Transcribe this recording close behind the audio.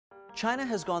China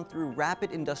has gone through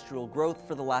rapid industrial growth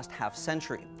for the last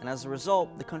half-century, and as a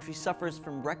result, the country suffers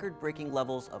from record-breaking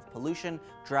levels of pollution,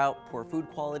 drought, poor food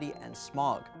quality, and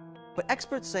smog. But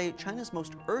experts say China's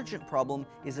most urgent problem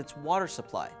is its water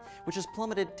supply, which has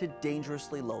plummeted to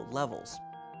dangerously low levels.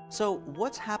 So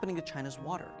what's happening to China's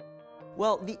water?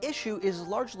 Well, the issue is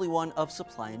largely one of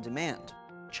supply and demand.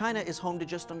 China is home to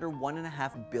just under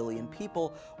 1.5 billion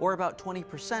people, or about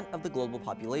 20% of the global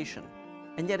population.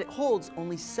 And yet it holds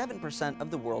only 7%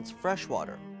 of the world's fresh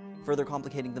water. Further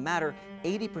complicating the matter,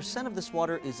 80% of this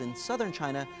water is in southern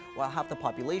China, while half the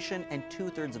population and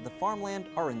 2/3 of the farmland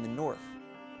are in the north.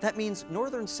 That means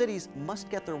northern cities must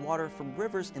get their water from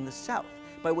rivers in the south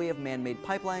by way of man-made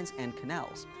pipelines and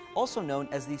canals, also known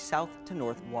as the South to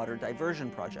North Water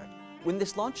Diversion Project. When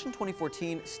this launched in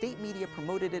 2014, state media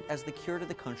promoted it as the cure to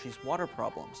the country's water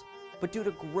problems. But due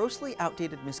to grossly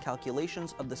outdated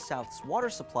miscalculations of the South's water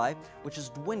supply, which has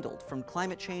dwindled from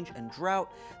climate change and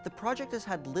drought, the project has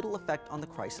had little effect on the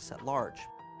crisis at large.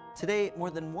 Today,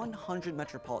 more than 100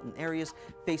 metropolitan areas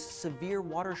face severe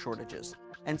water shortages,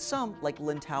 and some, like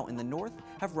Lintao in the north,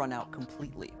 have run out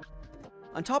completely.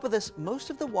 On top of this, most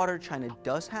of the water China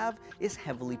does have is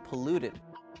heavily polluted.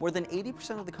 More than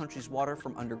 80% of the country's water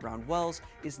from underground wells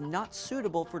is not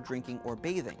suitable for drinking or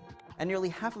bathing, and nearly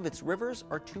half of its rivers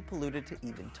are too polluted to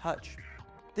even touch.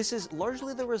 This is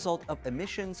largely the result of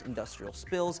emissions, industrial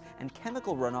spills, and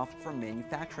chemical runoff from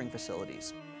manufacturing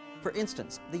facilities. For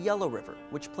instance, the Yellow River,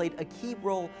 which played a key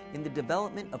role in the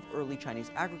development of early Chinese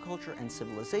agriculture and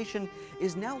civilization,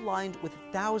 is now lined with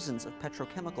thousands of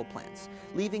petrochemical plants,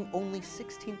 leaving only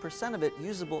 16% of it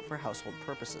usable for household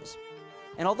purposes.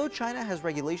 And although China has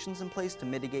regulations in place to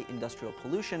mitigate industrial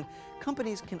pollution,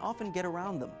 companies can often get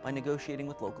around them by negotiating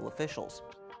with local officials.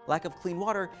 Lack of clean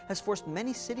water has forced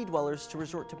many city dwellers to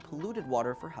resort to polluted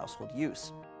water for household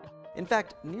use. In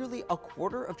fact, nearly a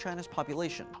quarter of China's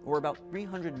population, or about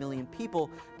 300 million people,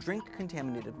 drink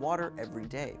contaminated water every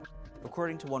day.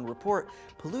 According to one report,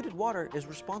 polluted water is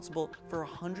responsible for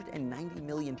 190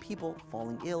 million people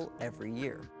falling ill every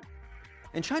year.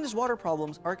 And China's water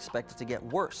problems are expected to get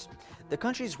worse. The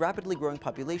country's rapidly growing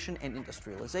population and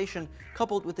industrialization,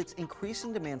 coupled with its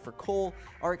increasing demand for coal,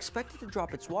 are expected to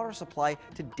drop its water supply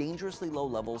to dangerously low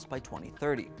levels by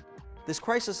 2030. This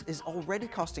crisis is already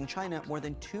costing China more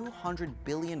than $200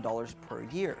 billion per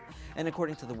year, and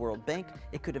according to the World Bank,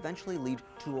 it could eventually lead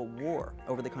to a war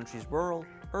over the country's rural,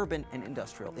 urban, and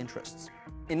industrial interests.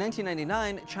 In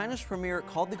 1999, China's premier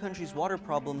called the country's water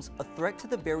problems a threat to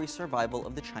the very survival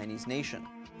of the Chinese nation.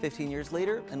 15 years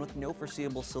later, and with no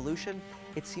foreseeable solution,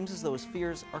 it seems as though his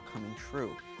fears are coming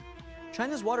true.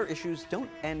 China's water issues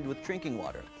don't end with drinking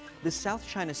water. The South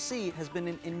China Sea has been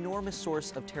an enormous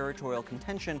source of territorial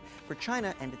contention for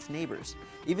China and its neighbors,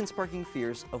 even sparking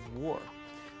fears of war.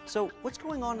 So what's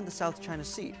going on in the South China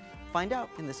Sea? Find out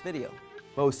in this video.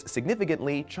 Most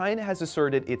significantly, China has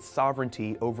asserted its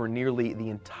sovereignty over nearly the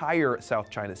entire South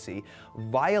China Sea,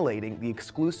 violating the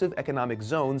exclusive economic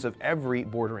zones of every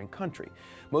bordering country.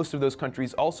 Most of those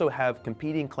countries also have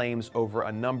competing claims over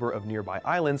a number of nearby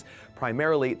islands,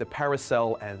 primarily the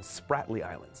Paracel and Spratly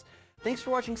Islands. Thanks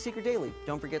for watching Secret Daily.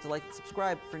 Don't forget to like and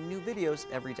subscribe for new videos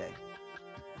every day.